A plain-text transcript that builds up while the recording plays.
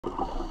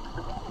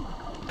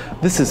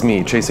This is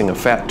me chasing a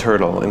fat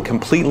turtle and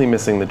completely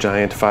missing the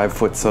giant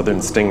 5-foot southern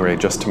stingray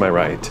just to my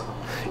right.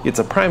 It's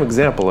a prime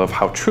example of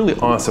how truly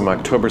awesome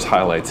October's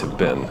highlights have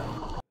been.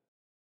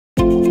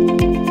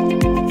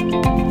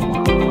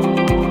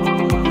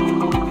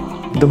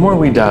 The more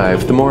we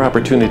dive, the more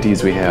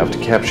opportunities we have to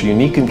capture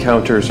unique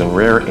encounters and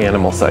rare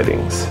animal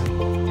sightings.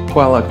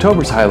 While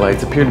October's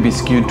highlights appear to be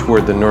skewed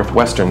toward the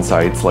northwestern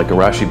sites like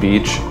Arashi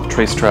Beach,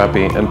 Tres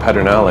Trapi, and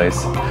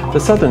Pedernales, the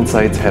southern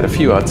sites had a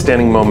few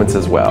outstanding moments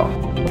as well.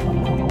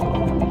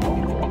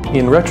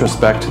 In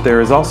retrospect, there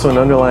is also an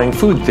underlying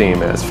food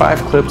theme, as 5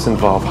 clips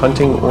involve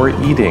hunting or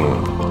eating.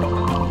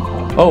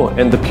 Oh,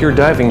 and the Pure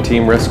Diving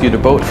team rescued a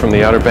boat from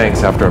the Outer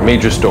Banks after a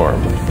major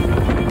storm.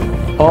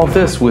 All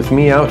this with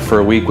me out for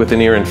a week with an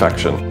ear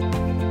infection.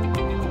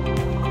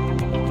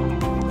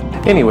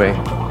 Anyway,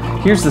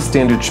 here's the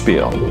standard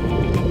spiel.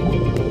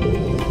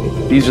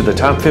 These are the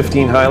top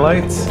 15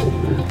 highlights.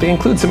 They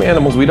include some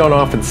animals we don't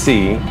often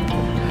see.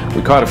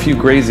 We caught a few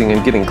grazing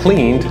and getting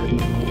cleaned.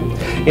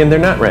 And they're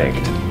not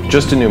ranked,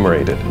 just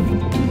enumerated.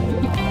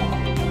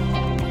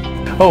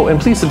 Oh, and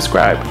please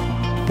subscribe.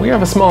 We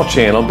have a small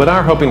channel, but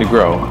are hoping to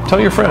grow. Tell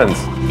your friends.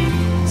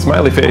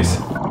 Smiley face.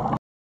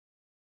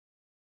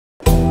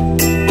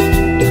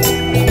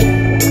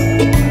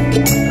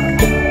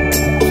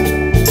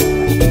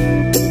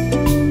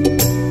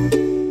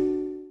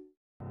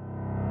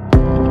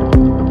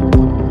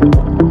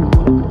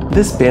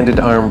 This banded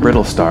arm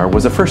brittle star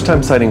was a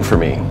first-time sighting for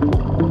me.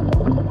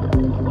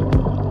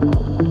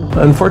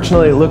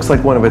 Unfortunately, it looks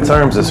like one of its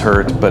arms is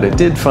hurt, but it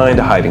did find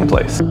a hiding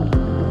place.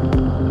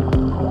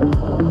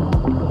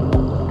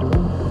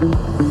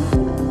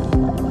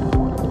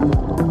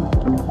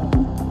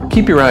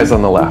 Keep your eyes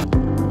on the left.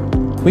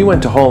 We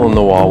went to hole in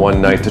the wall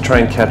one night to try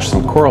and catch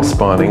some coral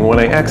spawning when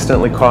I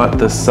accidentally caught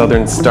this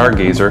southern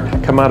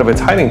stargazer come out of its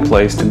hiding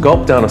place to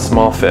gulp down a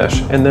small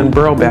fish and then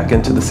burrow back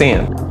into the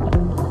sand.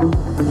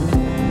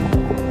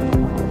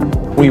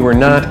 We were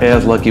not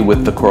as lucky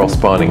with the coral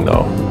spawning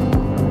though.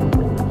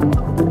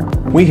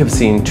 We have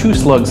seen 2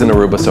 slugs in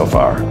Aruba so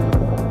far.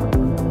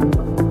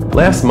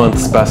 Last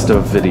month's best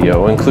of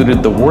video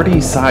included the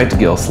warty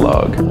side-gill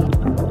slug.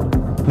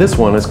 This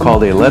one is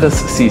called a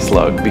lettuce sea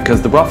slug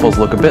because the ruffles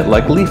look a bit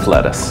like leaf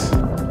lettuce.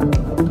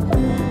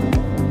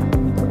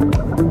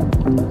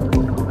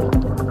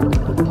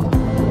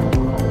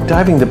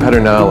 Diving the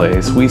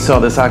Pedernales, we saw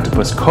this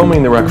octopus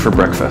combing the wreck for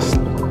breakfast.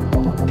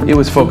 It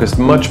was focused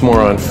much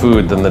more on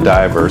food than the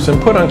divers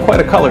and put on quite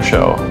a color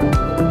show.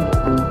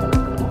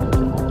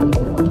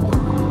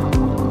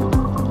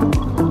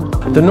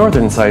 The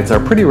northern sites are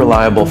pretty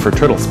reliable for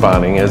turtle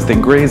spawning as they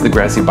graze the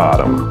grassy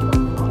bottom.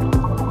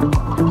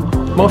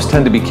 Most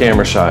tend to be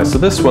camera shy, so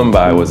this swim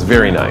by was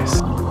very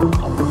nice.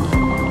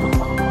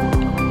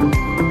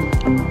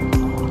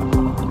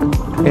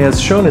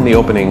 As shown in the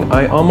opening,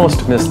 I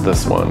almost missed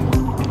this one.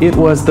 It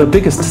was the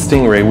biggest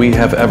stingray we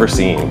have ever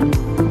seen.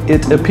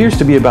 It appears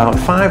to be about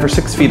 5 or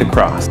 6 feet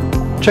across.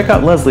 Check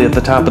out Leslie at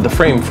the top of the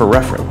frame for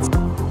reference.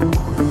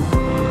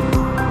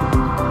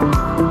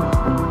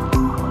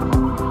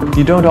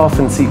 You don't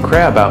often see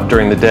crab out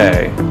during the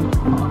day.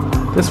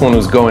 This one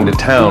was going to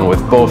town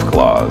with both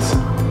claws.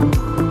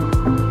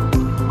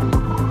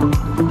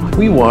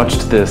 We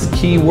watched this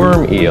key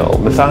worm eel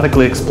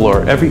methodically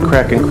explore every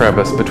crack and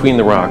crevice between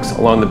the rocks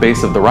along the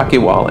base of the rocky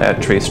wall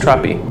at Tres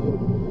Trapi.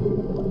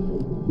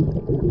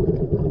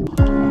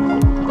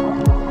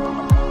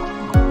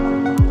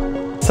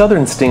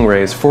 Southern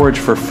stingrays forage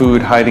for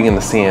food hiding in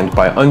the sand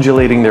by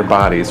undulating their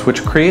bodies,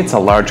 which creates a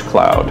large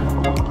cloud.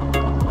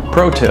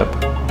 Pro tip: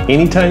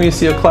 anytime you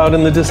see a cloud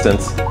in the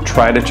distance,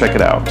 try to check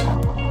it out.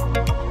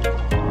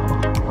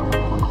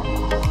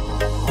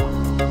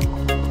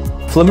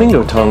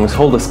 Flamingo tongues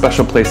hold a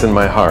special place in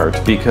my heart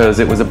because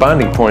it was a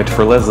bonding point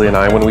for Leslie and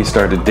I when we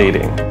started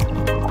dating.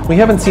 We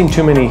haven't seen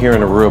too many here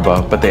in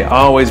Aruba, but they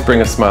always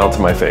bring a smile to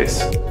my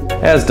face,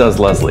 as does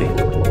Leslie.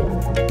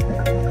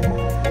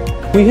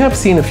 We have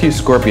seen a few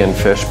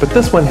scorpionfish, but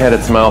this one had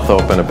its mouth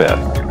open a bit.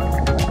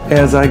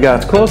 As I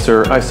got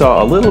closer, I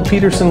saw a little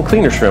Peterson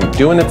cleaner shrimp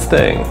doing its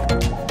thing.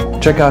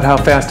 Check out how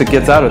fast it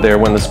gets out of there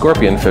when the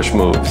scorpionfish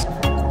moves.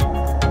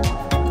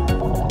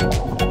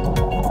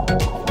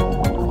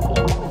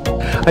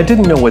 I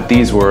didn't know what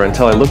these were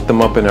until I looked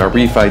them up in our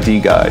Reef ID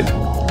guide.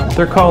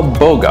 They're called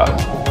boga.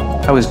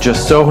 I was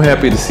just so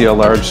happy to see a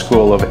large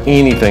school of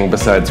anything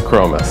besides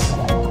chromis.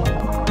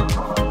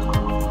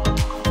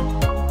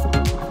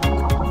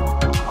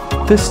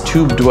 This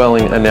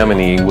tube-dwelling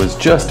anemone was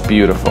just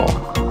beautiful.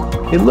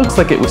 It looks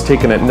like it was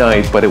taken at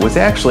night, but it was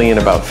actually in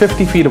about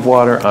 50 feet of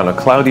water on a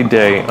cloudy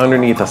day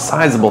underneath a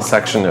sizable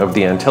section of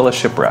the Antilla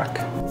shipwreck.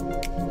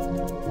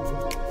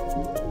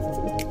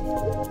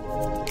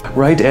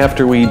 Right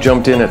after we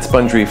jumped in at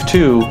Sponge Reef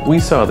 2, we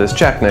saw this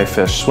jackknife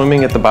fish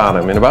swimming at the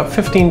bottom in about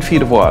 15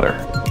 feet of water.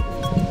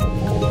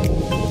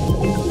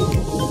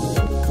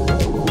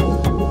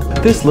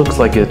 This looks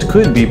like it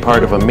could be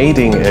part of a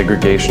mating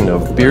aggregation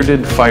of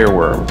bearded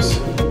fireworms.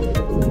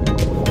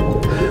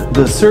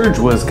 The surge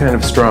was kind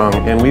of strong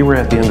and we were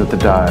at the end of the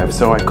dive,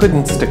 so I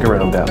couldn't stick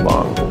around that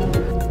long.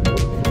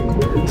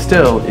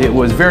 Still, it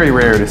was very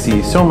rare to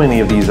see so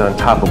many of these on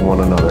top of one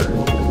another.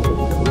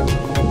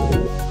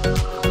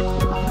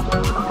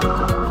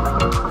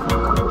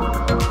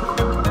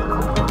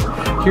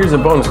 Here's a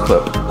bonus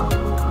clip.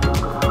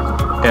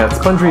 At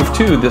Sponge Reef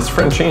 2, this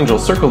French angel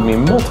circled me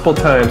multiple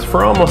times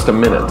for almost a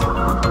minute.